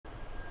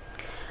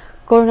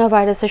Corona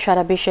ভাইরাসের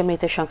সারা বিশ্বে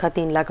মৃতের সংখ্যা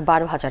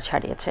 3,12,000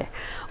 ছাড়িয়েছে।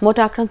 মোট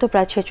আক্রান্ত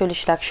প্রায়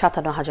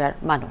 46,57,000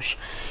 মানুষ।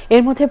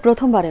 এর মধ্যে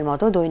প্রথমবারের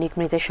মতো দৈনিক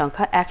মৃতের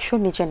সংখ্যা 100-র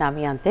নিচে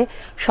নামিয়ে আনতে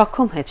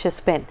সক্ষম হয়েছে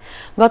স্পেন।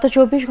 গত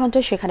 24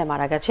 ঘন্টায় সেখানে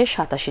মারা গেছে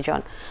 87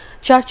 জন।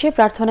 চার্চে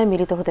প্রার্থনায়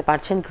মিলিত হতে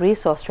পারছেন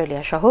গ্রিস,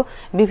 অস্ট্রেলিয়া সহ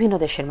বিভিন্ন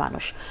দেশের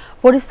মানুষ।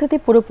 পরিস্থিতি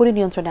পুরোপুরি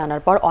নিয়ন্ত্রণে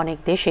আনার পর অনেক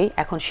দেশেই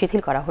এখন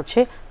শিথিল করা হচ্ছে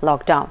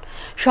লকডাউন।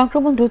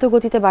 সংক্রমণ দ্রুত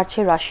গতিতে বাড়ছে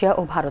রাশিয়া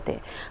ও ভারতে।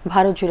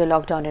 ভারত জুড়ে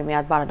লকডাউনের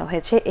মেয়াদ বাড়ানো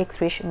হয়েছে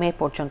 31 মে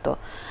পর্যন্ত।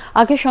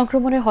 আগে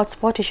সংক্রমণের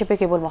হটস্পট হিসেবে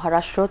কেবল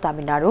মহারাষ্ট্র,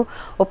 তামিলনাড়ু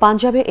ও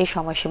পাঞ্জাবে এই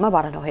সময়সীমা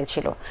বাড়ানো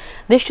হয়েছিল।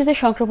 দেশটিতে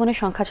সংক্রমণের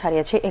সংখ্যা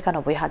ছাড়িয়েছে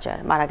 91,000,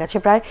 মারা গেছে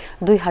প্রায়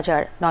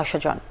 2,900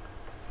 জন।